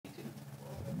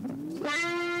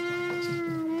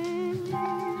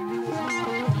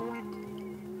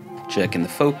Checking the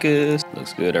focus.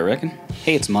 Looks good, I reckon.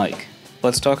 Hey, it's Mike.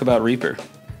 Let's talk about REAPER.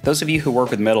 Those of you who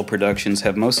work with metal productions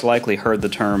have most likely heard the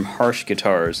term harsh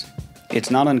guitars. It's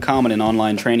not uncommon in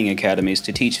online training academies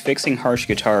to teach fixing harsh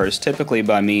guitars, typically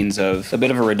by means of a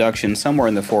bit of a reduction somewhere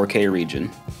in the 4K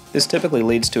region. This typically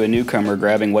leads to a newcomer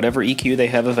grabbing whatever EQ they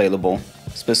have available,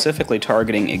 specifically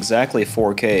targeting exactly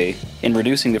 4K, and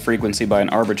reducing the frequency by an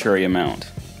arbitrary amount.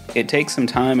 It takes some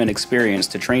time and experience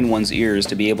to train one's ears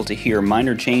to be able to hear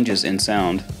minor changes in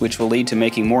sound, which will lead to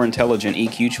making more intelligent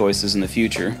EQ choices in the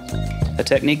future. A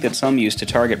technique that some use to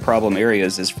target problem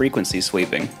areas is frequency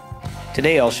sweeping.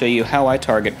 Today I'll show you how I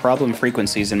target problem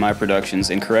frequencies in my productions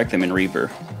and correct them in REAPER.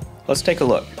 Let's take a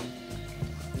look.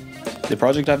 The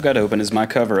project I've got open is my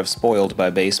cover of Spoiled by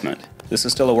Basement. This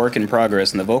is still a work in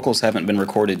progress and the vocals haven't been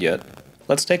recorded yet.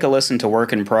 Let's take a listen to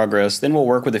Work in Progress, then we'll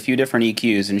work with a few different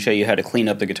EQs and show you how to clean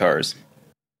up the guitars.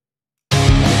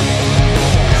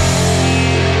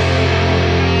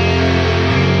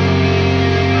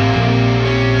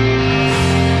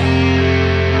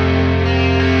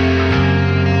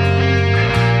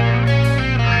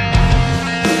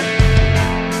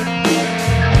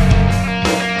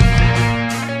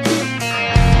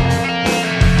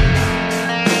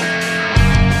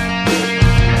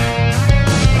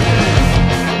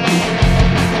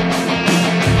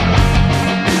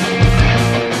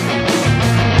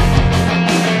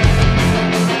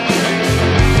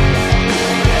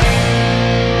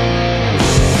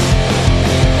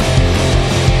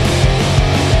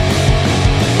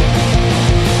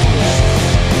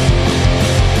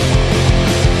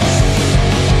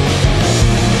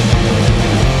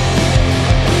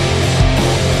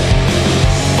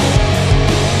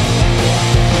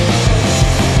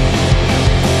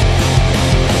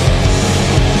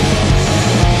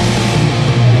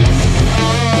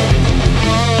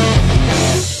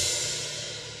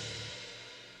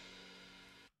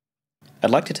 I'd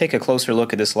like to take a closer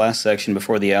look at this last section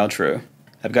before the outro.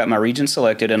 I've got my region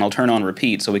selected and I'll turn on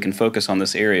repeat so we can focus on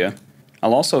this area.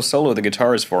 I'll also solo the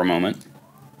guitars for a moment.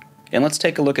 And let's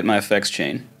take a look at my effects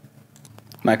chain.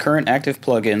 My current active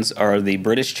plugins are the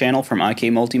British channel from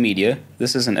IK Multimedia.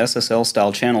 This is an SSL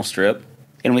style channel strip.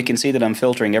 And we can see that I'm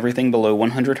filtering everything below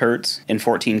 100 Hz in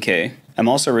 14K. I'm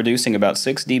also reducing about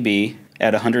 6 dB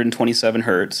at 127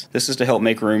 Hz. This is to help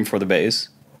make room for the bass.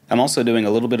 I'm also doing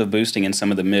a little bit of boosting in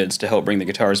some of the mids to help bring the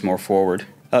guitars more forward.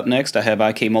 Up next I have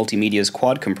IK Multimedia's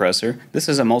quad compressor. This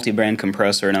is a multi-band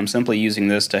compressor and I'm simply using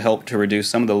this to help to reduce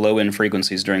some of the low-end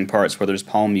frequencies during parts where there's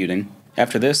palm muting.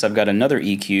 After this I've got another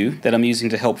EQ that I'm using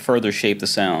to help further shape the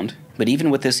sound. But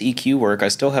even with this EQ work I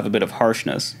still have a bit of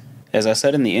harshness. As I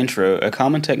said in the intro, a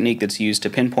common technique that's used to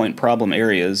pinpoint problem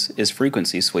areas is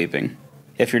frequency sweeping.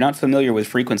 If you're not familiar with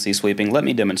frequency sweeping, let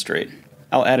me demonstrate.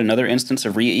 I'll add another instance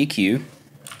of ReEQ,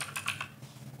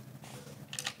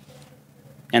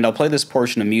 and I'll play this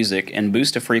portion of music and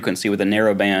boost a frequency with a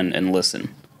narrow band and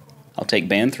listen. I'll take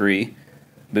band 3,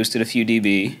 boost it a few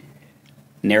dB,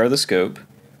 narrow the scope,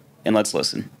 and let's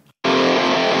listen.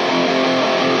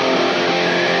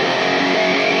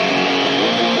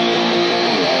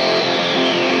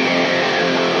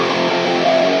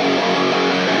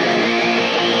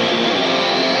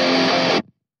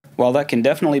 While that can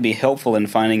definitely be helpful in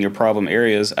finding your problem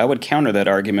areas, I would counter that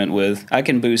argument with, I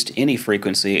can boost any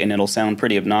frequency and it'll sound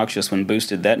pretty obnoxious when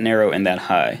boosted that narrow and that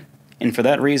high. And for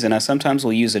that reason, I sometimes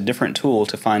will use a different tool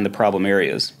to find the problem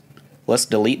areas. Let's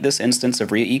delete this instance of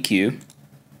ReEQ,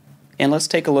 and let's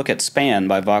take a look at SPAN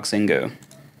by Voxengo.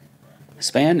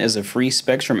 SPAN is a free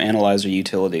spectrum analyzer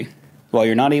utility. While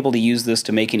you're not able to use this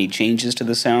to make any changes to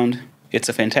the sound, it's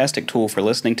a fantastic tool for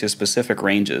listening to specific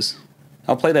ranges.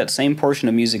 I'll play that same portion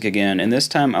of music again, and this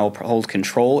time I'll hold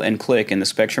Control and click in the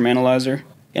Spectrum Analyzer,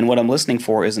 and what I'm listening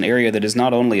for is an area that is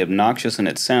not only obnoxious in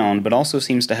its sound, but also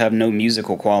seems to have no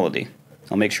musical quality.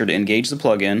 I'll make sure to engage the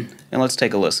plugin, and let's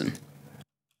take a listen.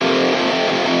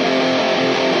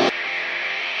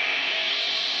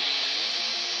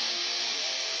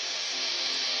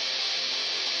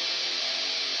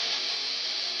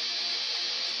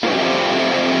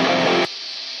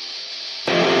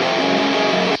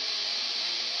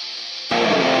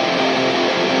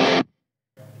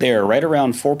 There, right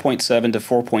around 4.7 to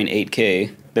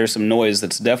 4.8K, there's some noise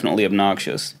that's definitely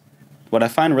obnoxious. What I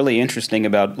find really interesting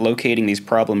about locating these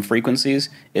problem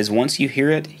frequencies is once you hear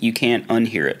it, you can't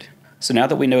unhear it. So now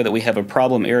that we know that we have a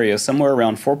problem area somewhere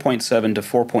around 4.7 to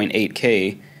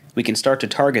 4.8K, we can start to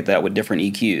target that with different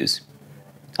EQs.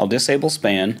 I'll disable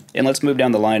SPAN, and let's move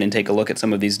down the line and take a look at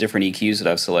some of these different EQs that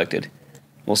I've selected.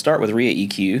 We'll start with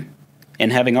ReEQ,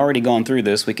 and having already gone through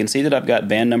this, we can see that I've got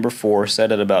band number 4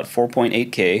 set at about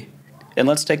 4.8K, And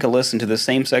let's take a listen to the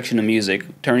same section of music,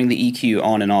 turning the EQ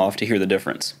on and off to hear the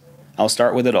difference. I'll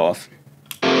start with it off.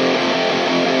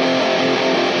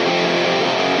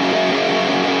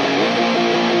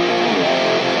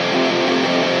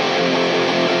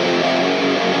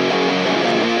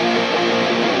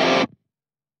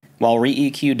 While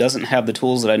ReEQ doesn't have the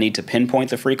tools that I need to pinpoint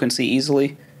the frequency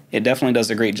easily, it definitely does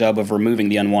a great job of removing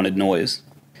the unwanted noise.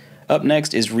 Up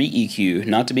next is ReEQ,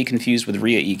 not to be confused with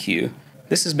ReEQ.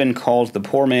 This has been called the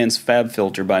poor man's fab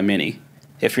filter by many.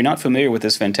 If you're not familiar with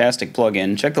this fantastic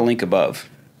plugin, check the link above.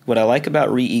 What I like about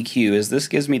ReEQ is this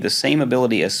gives me the same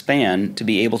ability as SPAN to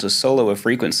be able to solo a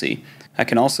frequency. I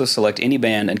can also select any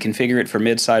band and configure it for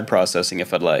mid-side processing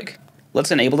if I'd like.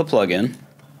 Let's enable the plugin,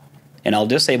 and I'll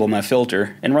disable my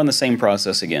filter and run the same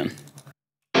process again.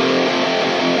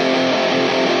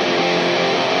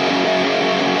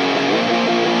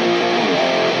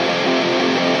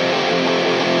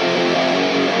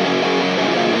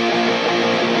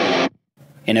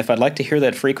 And if I'd like to hear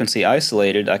that frequency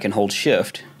isolated, I can hold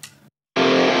Shift.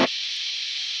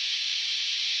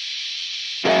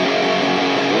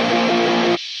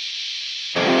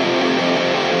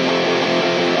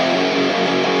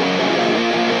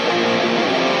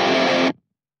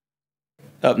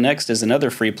 Up next is another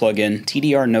free plugin,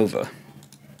 TDR Nova.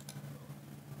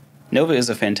 Nova is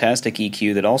a fantastic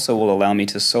EQ that also will allow me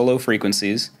to solo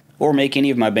frequencies or make any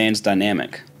of my bands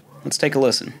dynamic. Let's take a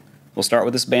listen. We'll start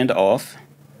with this band off.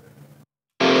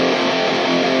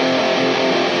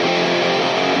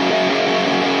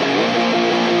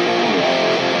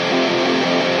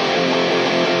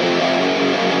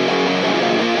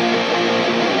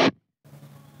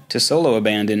 To solo a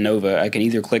band in Nova, I can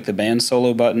either click the band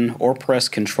solo button or press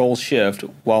Ctrl-Shift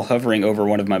while hovering over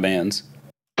one of my bands.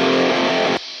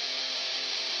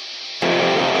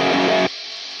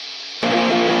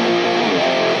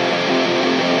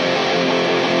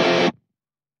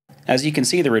 As you can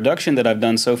see, the reduction that I've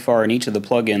done so far in each of the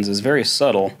plugins is very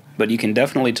subtle, but you can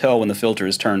definitely tell when the filter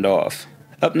is turned off.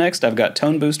 Up next, I've got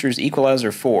Toneboosters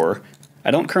Equalizer 4.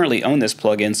 I don't currently own this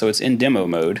plugin, so it's in demo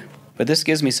mode, but this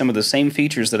gives me some of the same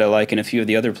features that I like in a few of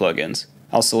the other plugins.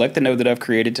 I'll select the node that I've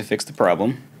created to fix the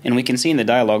problem, and we can see in the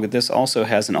dialog that this also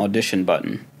has an audition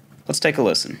button. Let's take a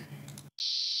listen.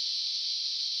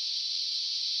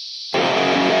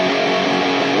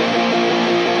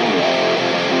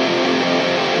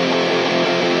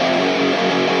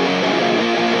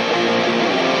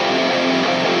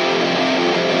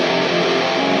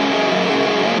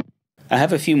 I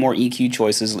have a few more EQ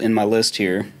choices in my list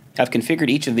here. I've configured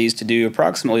each of these to do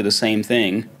approximately the same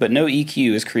thing, but no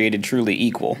EQ is created truly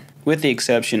equal, with the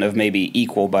exception of maybe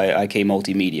Equal by IK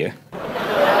Multimedia.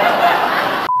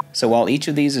 So while each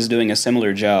of these is doing a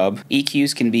similar job,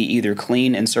 EQs can be either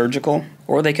clean and surgical,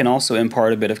 or they can also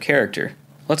impart a bit of character.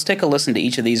 Let's take a listen to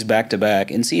each of these back to back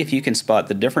and see if you can spot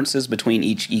the differences between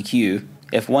each EQ.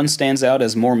 If one stands out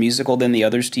as more musical than the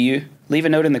others to you, leave a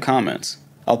note in the comments.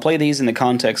 I'll play these in the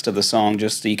context of the song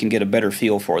just so you can get a better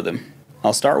feel for them.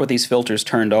 I'll start with these filters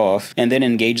turned off, and then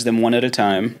engage them one at a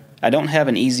time. I don't have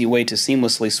an easy way to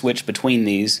seamlessly switch between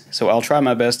these, so I'll try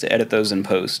my best to edit those in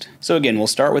post. So again, we'll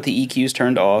start with the EQs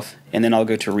turned off, and then I'll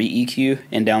go to ReEQ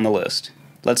and down the list.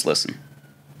 Let's listen.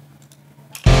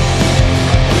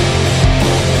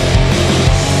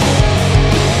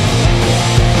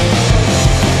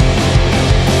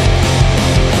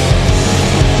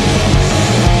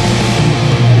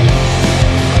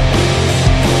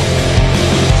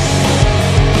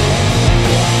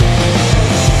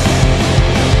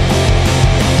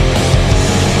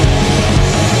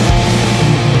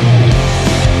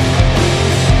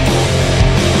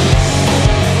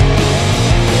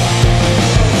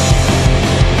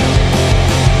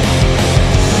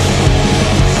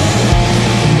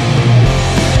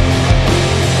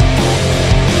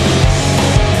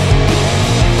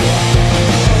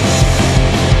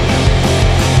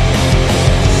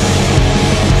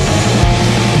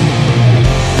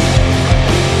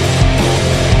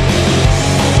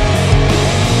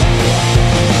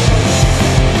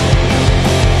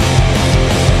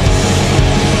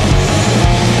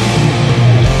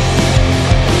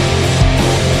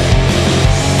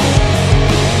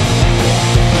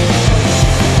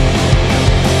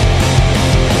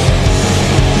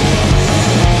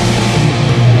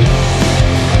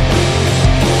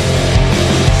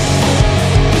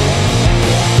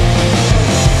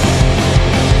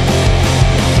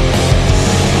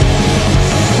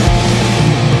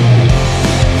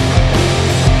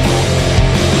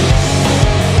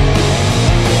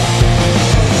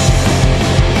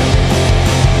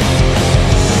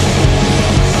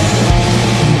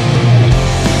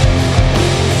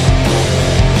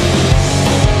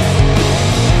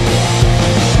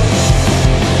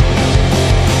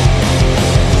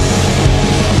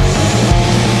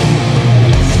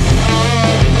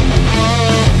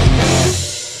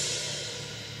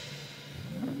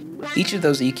 Each of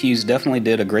those EQs definitely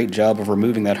did a great job of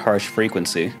removing that harsh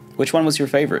frequency. Which one was your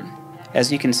favorite?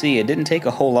 As you can see, it didn't take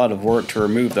a whole lot of work to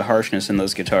remove the harshness in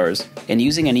those guitars, and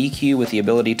using an EQ with the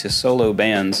ability to solo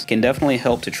bands can definitely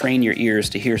help to train your ears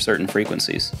to hear certain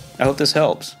frequencies. I hope this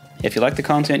helps. If you like the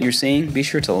content you're seeing, be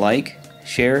sure to like,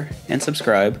 share, and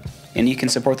subscribe, and you can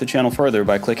support the channel further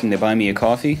by clicking the Buy Me a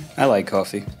Coffee, I like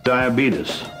coffee, diabetes,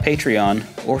 Patreon,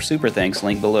 or Super Thanks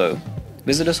link below.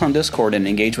 Visit us on Discord and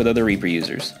engage with other Reaper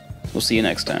users. We'll see you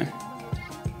next time.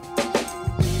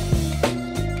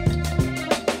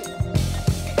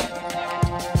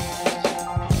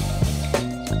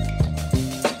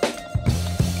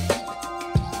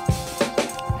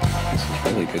 This is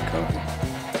really good coffee.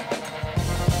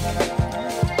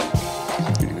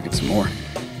 I'm gonna go get some more.